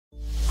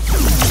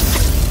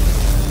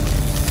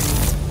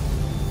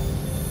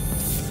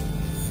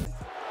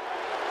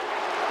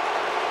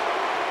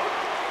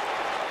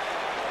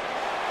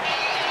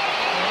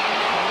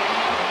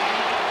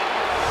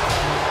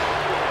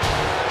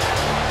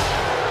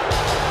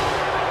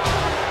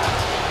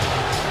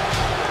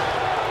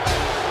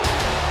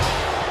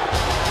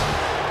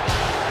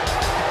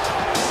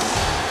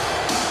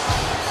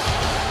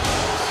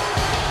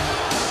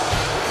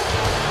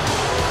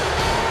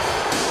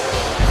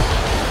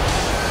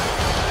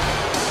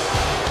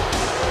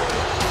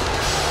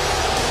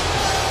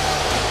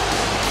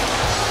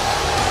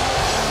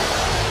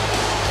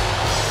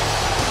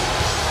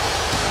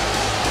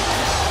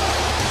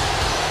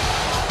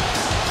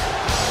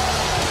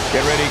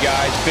Get ready,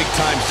 guys.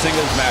 Big-time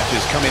singles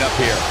matches coming up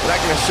here. And I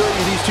can assure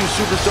you these two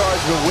superstars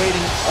have been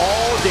waiting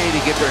all day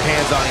to get their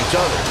hands on each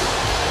other.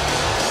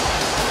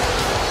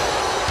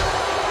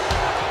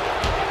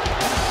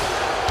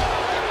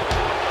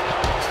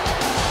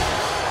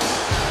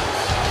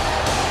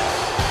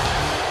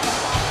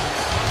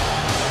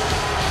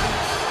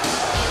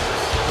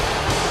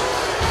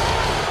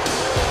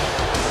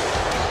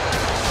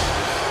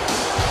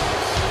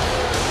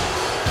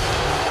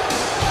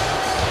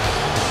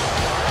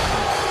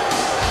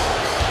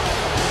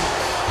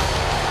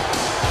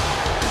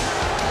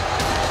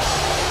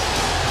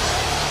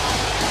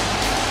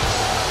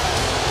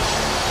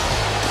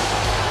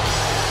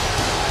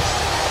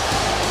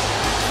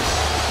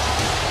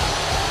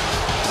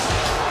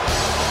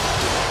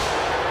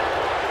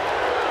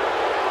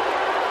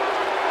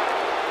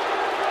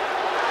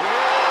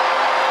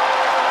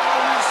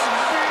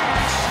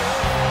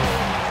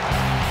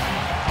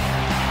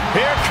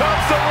 Here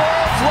comes the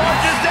world's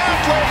largest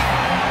athlete.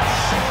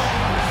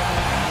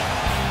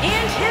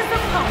 And his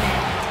opponent,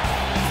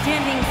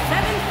 standing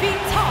 7 feet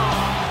tall,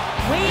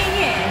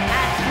 weighing in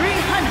at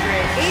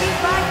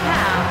 385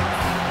 pounds,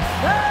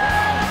 The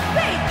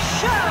Big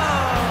Show.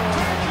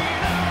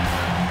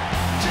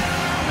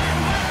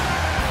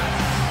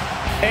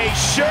 A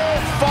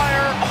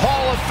surefire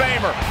Hall of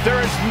Famer. There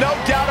is no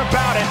doubt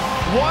about it.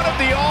 One of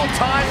the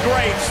all-time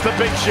greats, The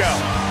Big Show.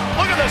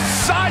 Look at the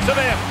size of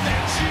him.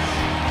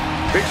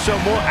 Big Show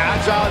more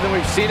agile than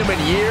we've seen him in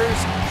years,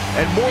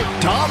 and more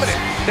dominant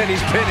than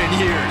he's been in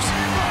years.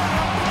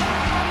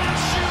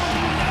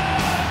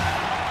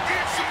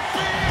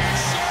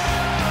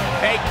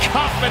 A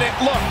confident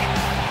look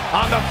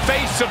on the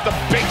face of The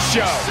Big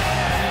Show.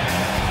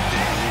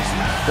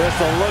 There's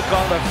the look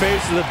on the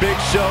face of The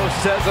Big Show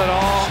says it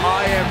all.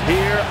 I am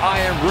here, I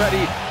am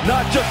ready,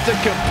 not just to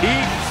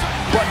compete,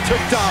 but to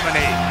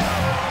dominate.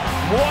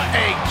 What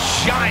a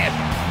giant.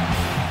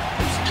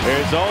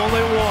 There's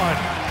only one.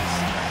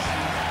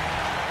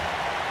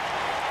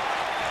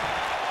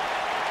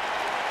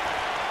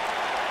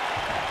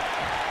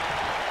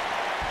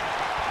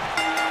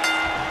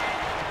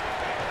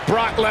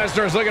 Brock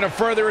Lesnar is looking to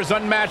further his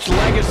unmatched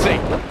legacy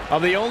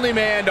of the only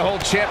man to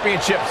hold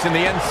championships in the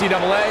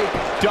NCAA,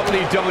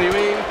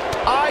 WWE,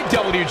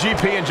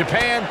 IWGP in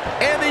Japan,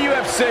 and the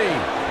UFC.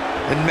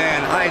 And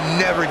man, I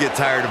never get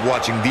tired of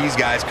watching these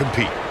guys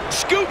compete.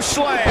 Scoop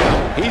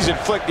slam! He's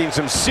inflicting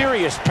some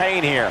serious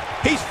pain here.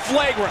 He's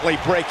flagrantly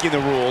breaking the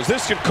rules.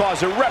 This could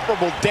cause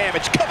irreparable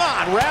damage. Come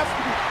on, ref!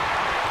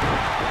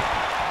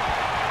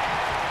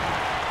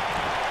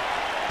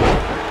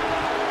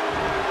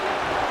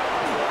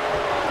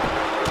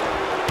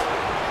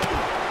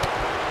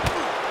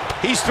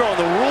 He's throwing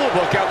the rule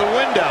book out the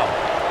window.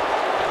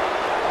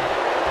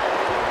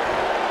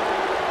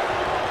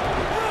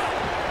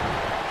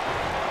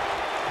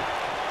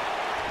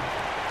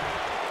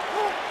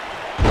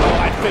 Oh,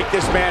 I think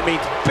this man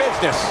means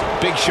business.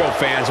 Big Show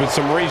fans with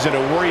some reason to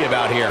worry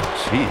about here.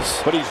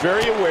 Jeez. But he's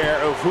very aware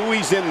of who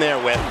he's in there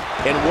with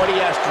and what he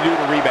has to do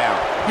to rebound.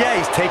 Yeah,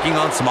 he's taking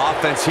on some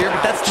offense here,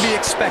 but that's to be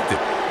expected,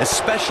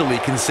 especially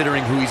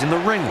considering who he's in the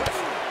ring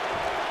with.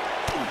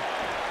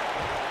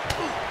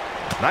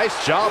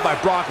 Nice job by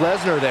Brock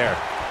Lesnar there.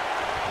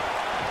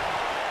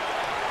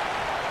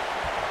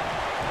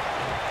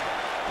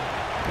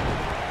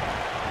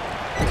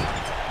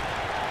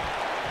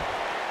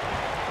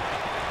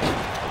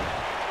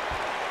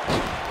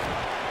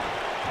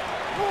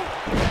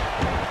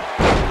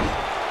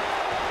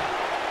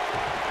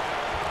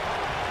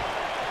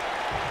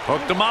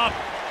 Hooked him up.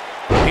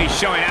 He's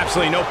showing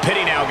absolutely no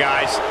pity now,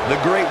 guys. The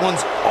great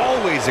ones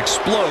always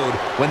explode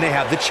when they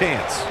have the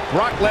chance.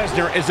 Brock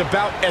Lesnar is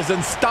about as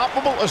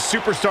unstoppable a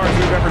superstar as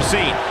we've ever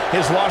seen.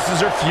 His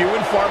losses are few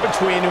and far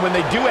between, and when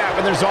they do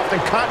happen, there's often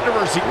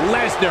controversy.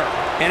 Lesnar,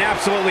 an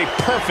absolutely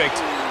perfect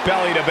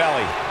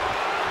belly-to-belly.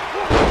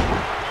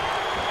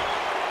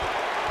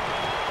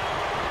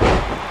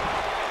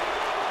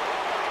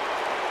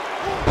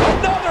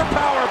 Another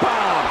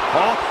powerbomb!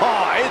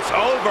 Oh, it's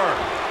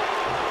over.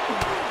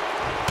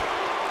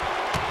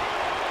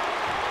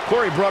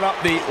 Corey brought up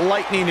the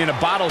lightning in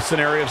a bottle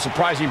scenario of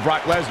surprising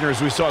Brock Lesnar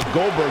as we saw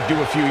Goldberg do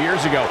a few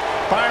years ago.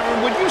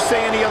 Byron, would you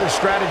say any other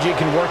strategy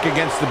can work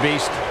against the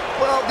Beast?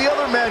 Well, the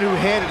other men who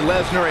handed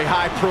Lesnar a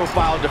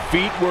high-profile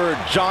defeat were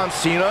John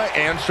Cena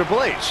and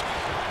Triple H.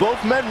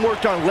 Both men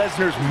worked on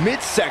Lesnar's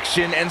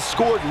midsection and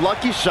scored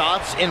lucky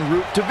shots en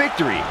route to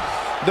victory.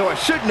 Though I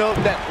should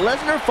note that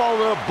Lesnar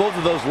followed up both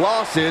of those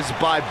losses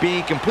by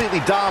being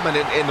completely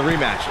dominant in the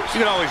rematches.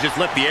 You can always just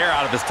let the air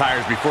out of his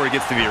tires before he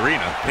gets to the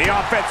arena. The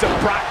offense of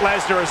Brock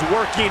Lesnar is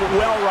working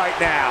well right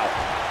now.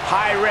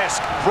 High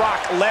risk. Brock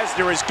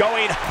Lesnar is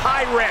going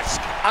high risk.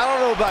 I don't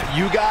know about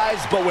you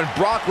guys, but when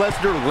Brock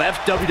Lesnar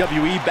left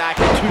WWE back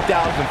in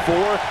 2004,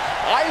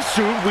 I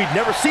assumed we'd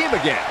never see him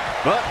again.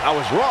 But I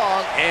was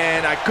wrong,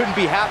 and I couldn't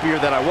be happier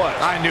than I was.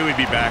 I knew he'd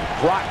be back.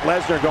 Brock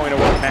Lesnar going to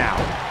work now.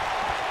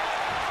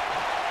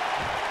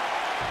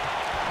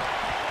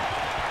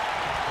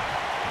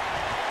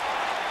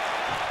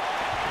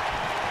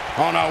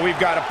 Oh no, we've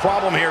got a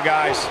problem here,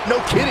 guys. No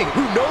kidding.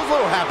 Who knows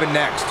what'll happen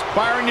next?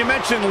 Byron, you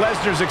mentioned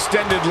Lesnar's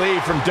extended leave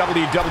from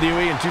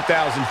WWE in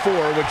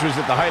 2004, which was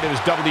at the height of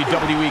his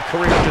WWE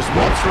career, just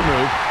months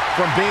removed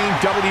from being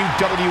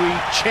WWE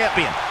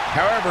champion.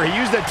 However, he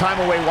used that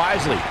time away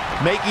wisely,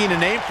 making a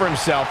name for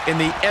himself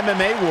in the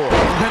MMA world.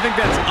 I think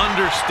that's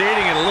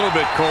understating it a little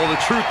bit, Cole.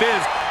 The truth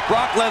is,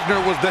 Brock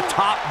Lesnar was the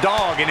top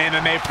dog in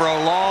MMA for a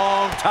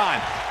long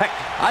time. Heck,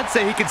 I'd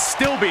say he could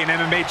still be an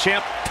MMA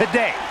champ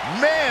today.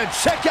 Man,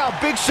 check out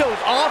Big Show's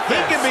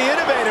offense. He can be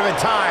innovative at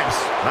times.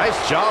 Nice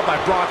job by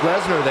Brock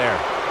Lesnar there.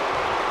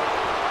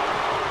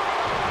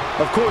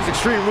 Of course,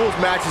 Extreme Rules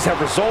matches have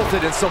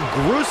resulted in some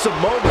gruesome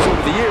moments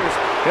over the years,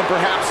 and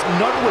perhaps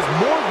none was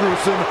more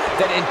gruesome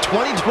than in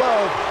 2012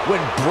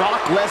 when Brock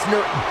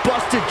Lesnar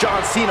busted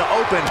John Cena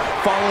open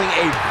following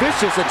a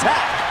vicious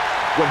attack.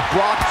 When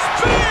Brock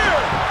spear!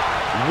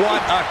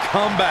 What a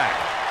comeback.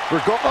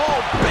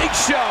 Oh, Big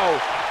Show!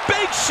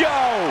 Big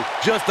Show!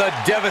 Just a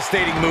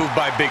devastating move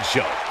by Big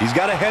Show. He's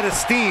got a head of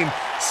steam.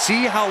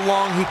 See how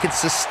long he can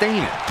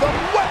sustain it. The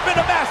weapon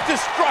of mass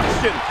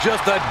destruction!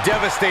 Just a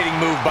devastating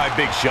move by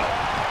Big Show.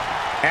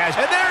 And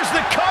there's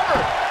the cover!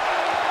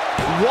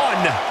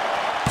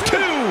 1, 2,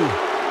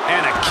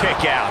 and a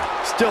kick out.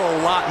 Still a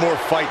lot more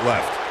fight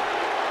left.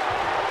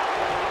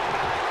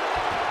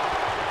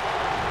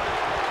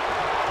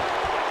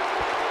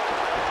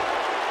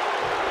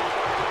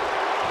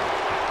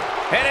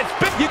 And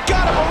you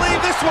gotta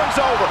believe this one's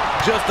over.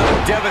 Just a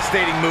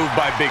devastating move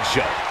by Big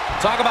Show.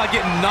 Talk about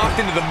getting knocked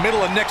into the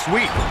middle of next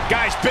week.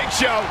 Guys, Big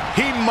Show,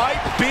 he might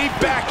be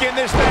back in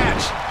this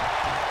match.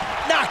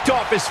 Knocked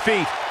off his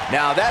feet.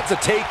 Now that's a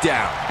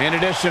takedown. In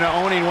addition to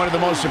owning one of the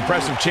most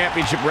impressive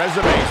championship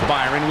resumes,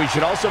 Byron, we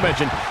should also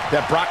mention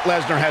that Brock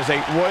Lesnar has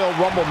a Royal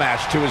Rumble match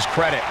to his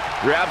credit.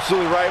 You're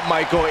absolutely right,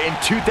 Michael. In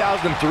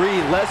 2003,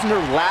 Lesnar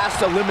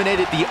last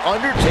eliminated The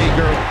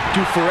Undertaker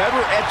to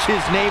forever etch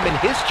his name in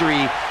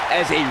history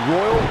as a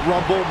Royal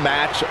Rumble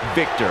match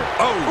victor.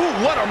 Oh, ooh,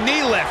 what a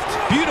knee lift.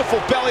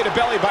 Beautiful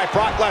belly-to-belly by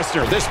Brock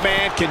Lesnar. This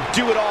man can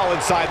do it all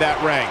inside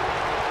that ring.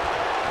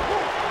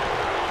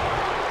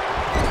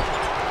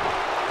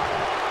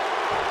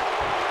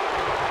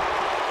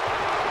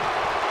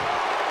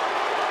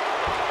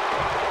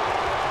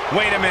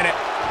 Wait a minute.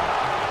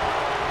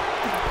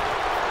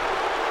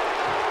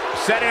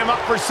 Setting him up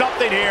for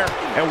something here.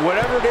 And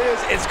whatever it is,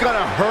 it's going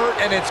to hurt,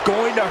 and it's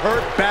going to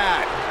hurt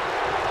bad.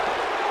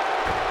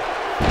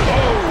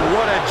 Oh,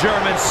 what a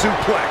German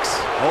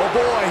suplex. Oh,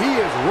 boy, he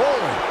is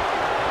rolling.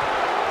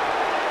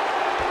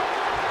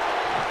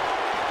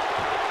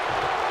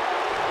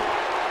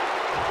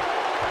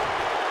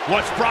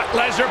 What's Brock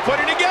Lesnar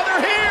putting together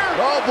here?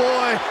 Oh,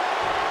 boy.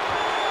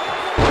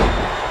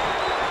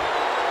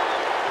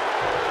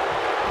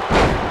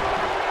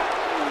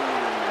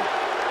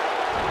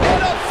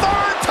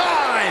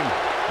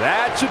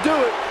 That should do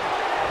it.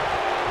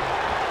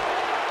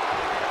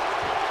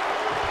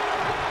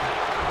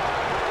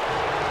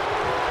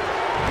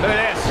 Look at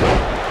this.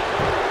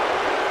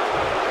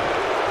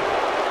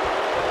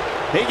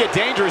 They get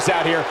dangerous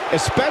out here,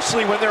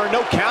 especially when there are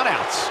no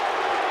countouts.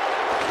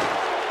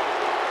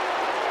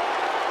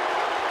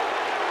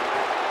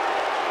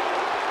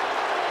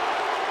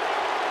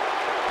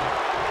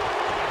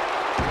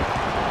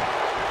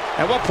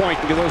 At what point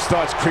do those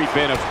thoughts creep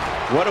in of,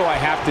 what do I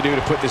have to do to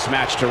put this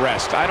match to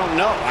rest? I don't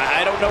know.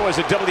 I don't know as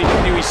a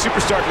WWE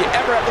superstar if you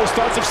ever have those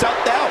thoughts of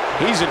self-doubt.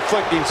 He's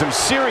inflicting some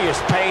serious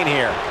pain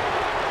here.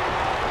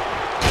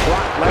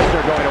 Brock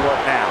Lesnar going to work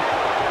now.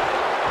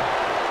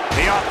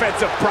 The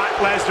offense of Brock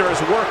Lesnar is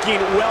working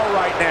well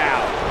right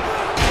now.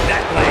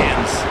 That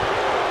lands.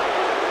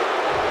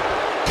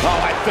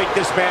 Oh, I think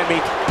this man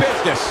means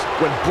business.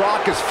 When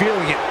Brock is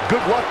feeling it,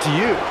 good luck to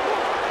you.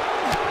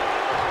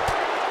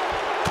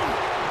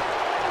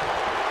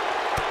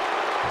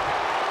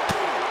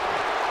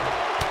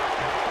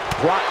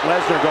 Brock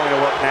Lesnar going to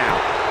work now.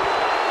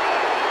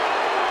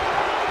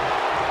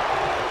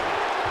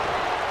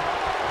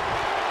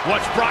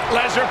 What's Brock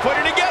Lesnar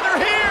putting together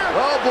here?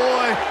 Oh,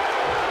 boy.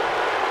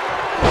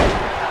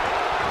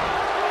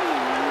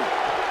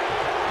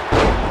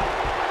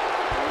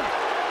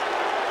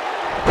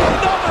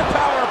 Another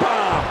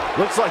powerbomb.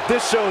 Looks like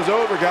this show is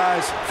over,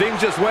 guys. Things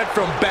just went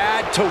from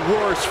bad to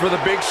worse for the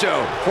Big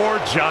Show. Poor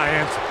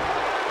Giant.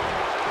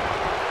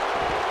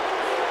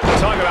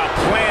 Talk about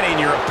planning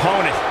your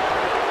opponent.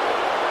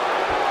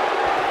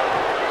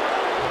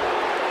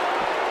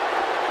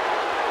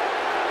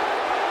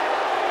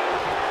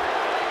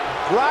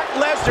 Brock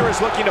Lesnar is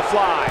looking to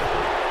fly.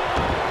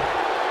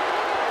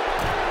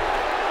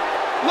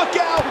 Look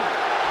out!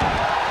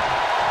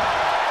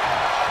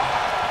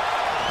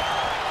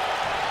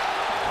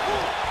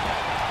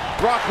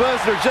 Brock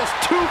Lesnar just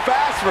too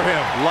fast for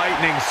him.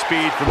 Lightning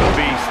speed from the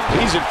Beast.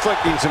 He's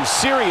inflicting some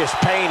serious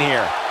pain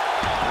here.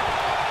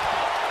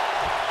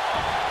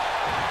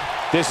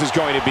 This is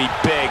going to be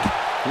big,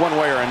 one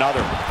way or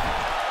another.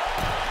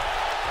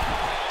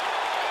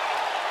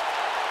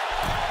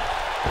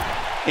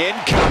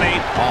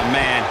 Incoming. Oh,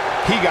 man.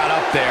 He got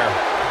up there.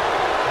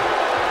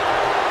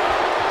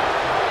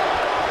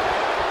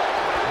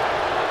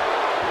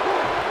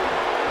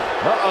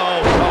 Uh-oh.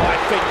 Oh, I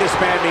think this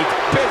man means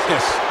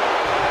business.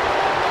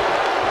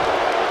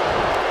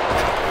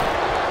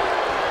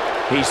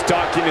 He's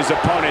stalking his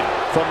opponent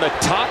from the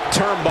top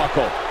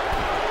turnbuckle.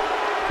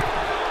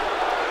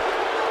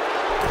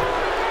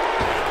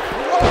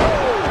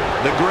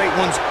 The great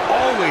ones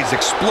always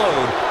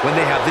explode when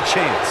they have the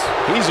chance.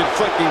 He's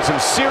inflicting some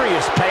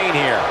serious pain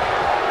here.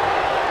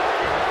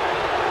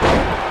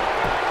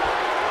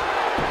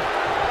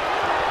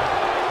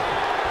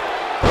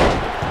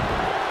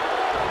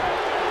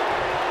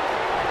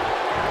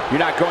 You're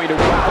not going to...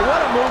 Wow,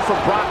 what a move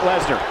from Brock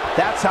Lesnar.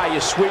 That's how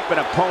you sweep an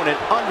opponent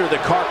under the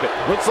carpet.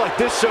 Looks like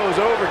this show is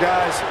over,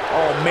 guys.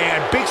 Oh,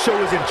 man, Big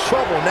Show is in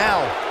trouble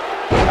now.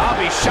 I'll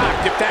be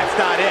shocked if that's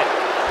not it.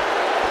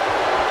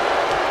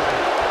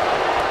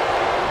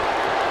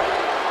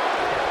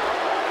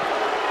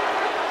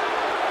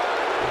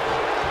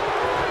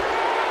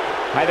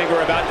 I think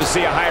we're about to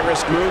see a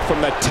high-risk move from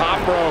the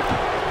top rope.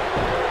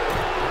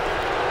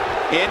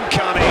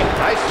 Incoming.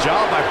 Nice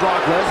job by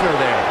Brock Lesnar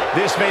there.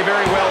 This may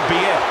very well be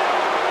it.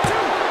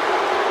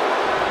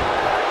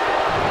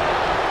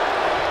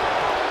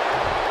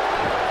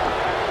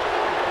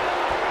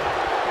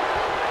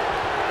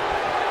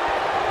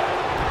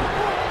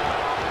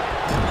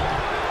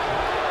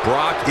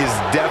 Brock is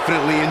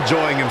definitely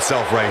enjoying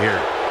himself right here.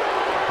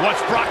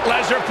 What's Brock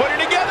Lesnar putting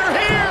together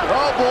here?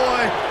 Oh,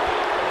 boy.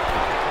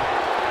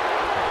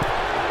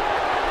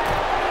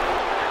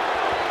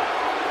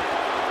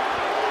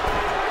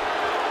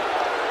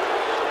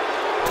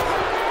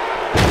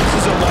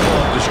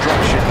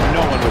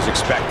 No one was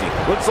expecting.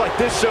 Looks like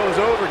this show is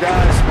over,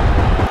 guys.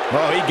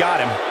 Oh, he got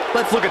him.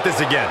 Let's look at this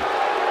again.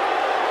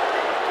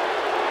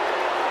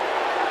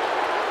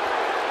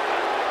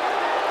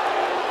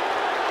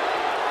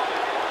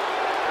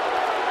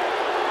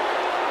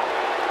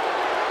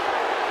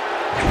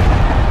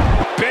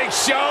 Big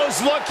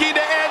Show's looking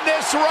to end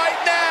this right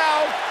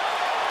now.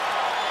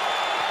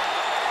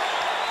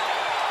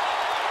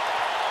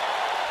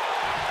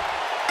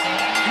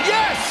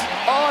 Yes!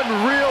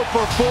 Unreal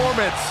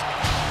performance.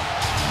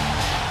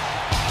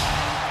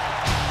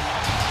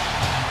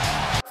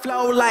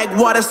 Flow like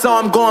water, so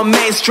I'm going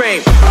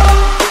mainstream.